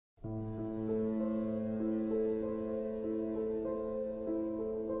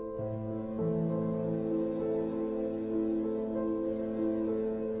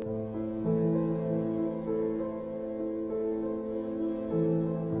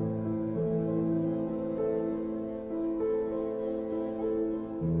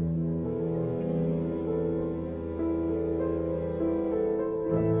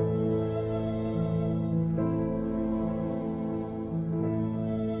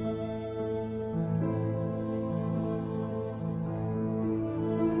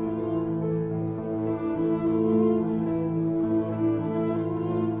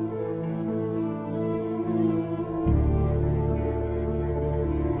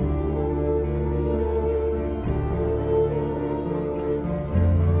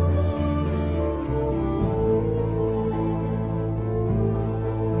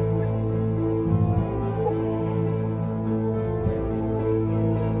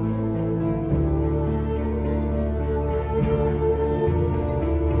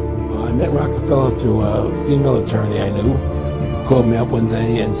met Rockefeller through a female attorney I knew, who called me up one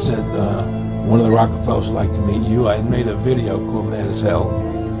day and said, one of the Rockefellers would like to meet you. I had made a video called Mad as Hell,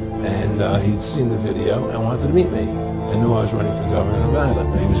 and he'd seen the video and wanted to meet me. I knew I was running for governor of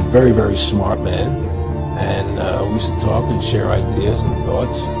Nevada. He was a very, very smart man, and we used to talk and share ideas and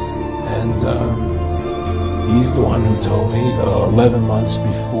thoughts. And he's the one who told me 11 months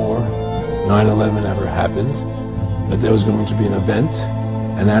before 9/11 ever happened that there was going to be an event,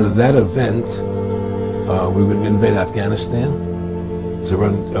 and out of that event, we were going to invade Afghanistan to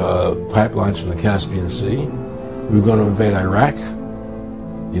run pipelines from the Caspian Sea. We were going to invade Iraq,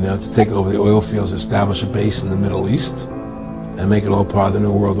 to take over the oil fields, establish a base in the Middle East, and make it all part of the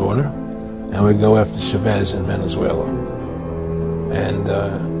New World Order. And we'd go after Chavez in Venezuela.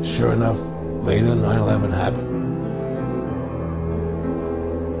 And sure enough, later 9/11 happened.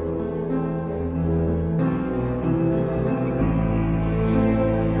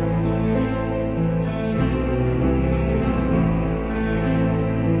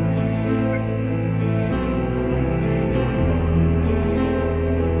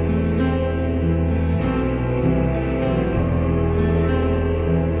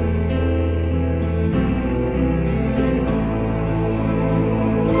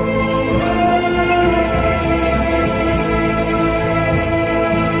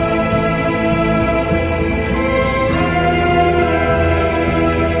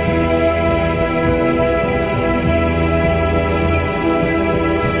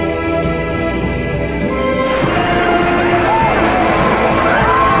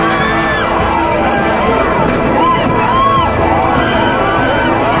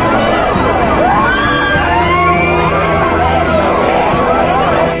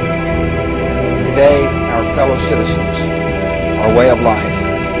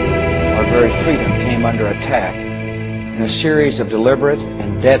 Series of deliberate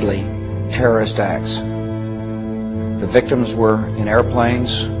and deadly terrorist acts. The victims were in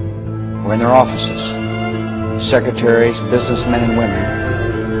airplanes or in their offices. Secretaries, businessmen and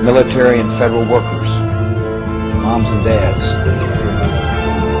women, military and federal workers, moms and dads.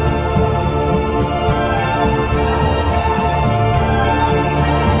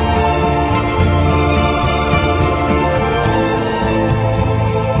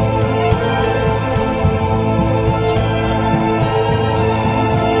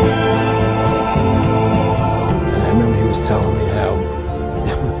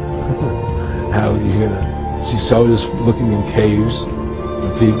 See soldiers looking in caves,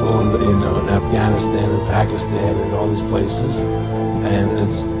 and people in Afghanistan and Pakistan and all these places, and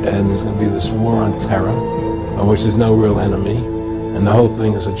there's going to be this war on terror, of which there's no real enemy, and the whole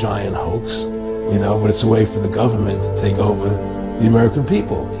thing is a giant hoax, but it's a way for the government to take over the American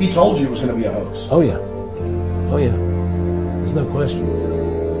people. He told you it was going to be a hoax. Oh yeah, oh yeah, there's no question.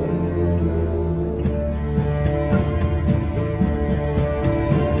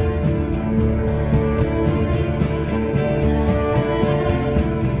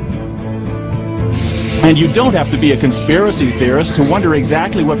 And you don't have to be a conspiracy theorist to wonder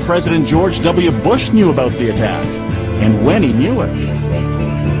exactly what President George W. Bush knew about the attack, and when he knew it.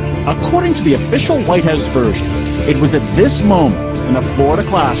 According to the official White House version, it was at this moment in a Florida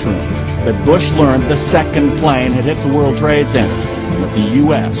classroom that Bush learned the second plane had hit the World Trade Center and that the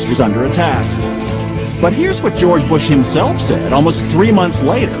U.S. was under attack. But here's what George Bush himself said almost 3 months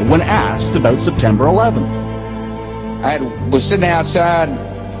later when asked about September 11th. I was sitting outside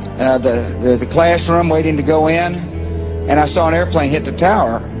the classroom waiting to go in, and I saw an airplane hit the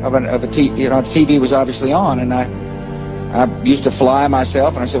tower of a TV. The TV was obviously on, and I used to fly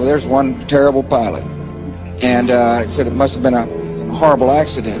myself, and I said, well, there's one terrible pilot. And I said it must have been a horrible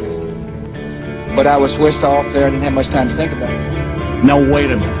accident. But I was whisked off there. I didn't have much time to think about it. Now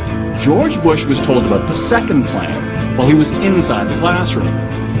wait a minute. George Bush was told about the second plane while he was inside the classroom.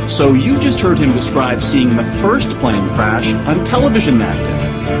 So you just heard him describe seeing the first plane crash on television that day.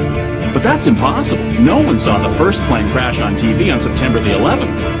 But that's impossible. No one saw the first plane crash on TV on September the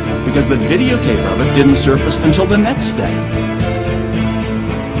 11th because the videotape of it didn't surface until the next day.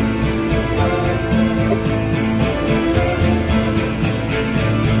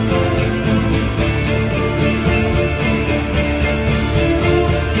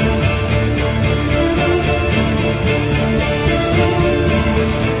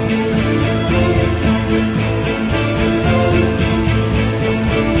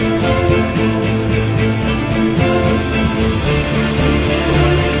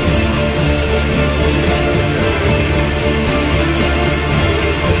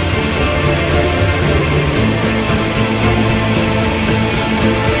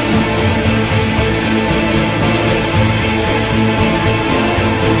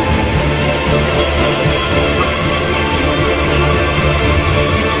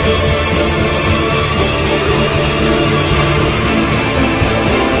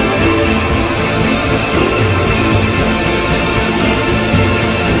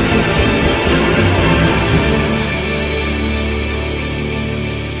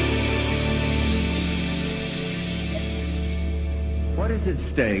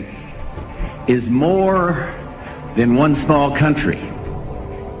 at stake is more than one small country.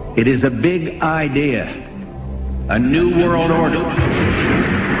 It is a big idea, a new world order.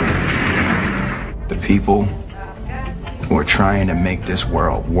 The people who are trying to make this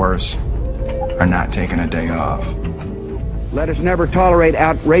world worse are not taking a day off. Let us never tolerate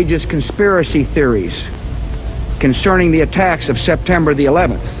outrageous conspiracy theories concerning the attacks of September the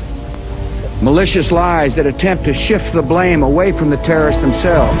 11th. Malicious lies that attempt to shift the blame away from the terrorists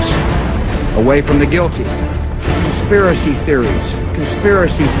themselves, away from the guilty. Conspiracy theories,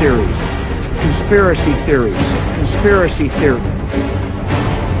 conspiracy theories, conspiracy theories, conspiracy theories.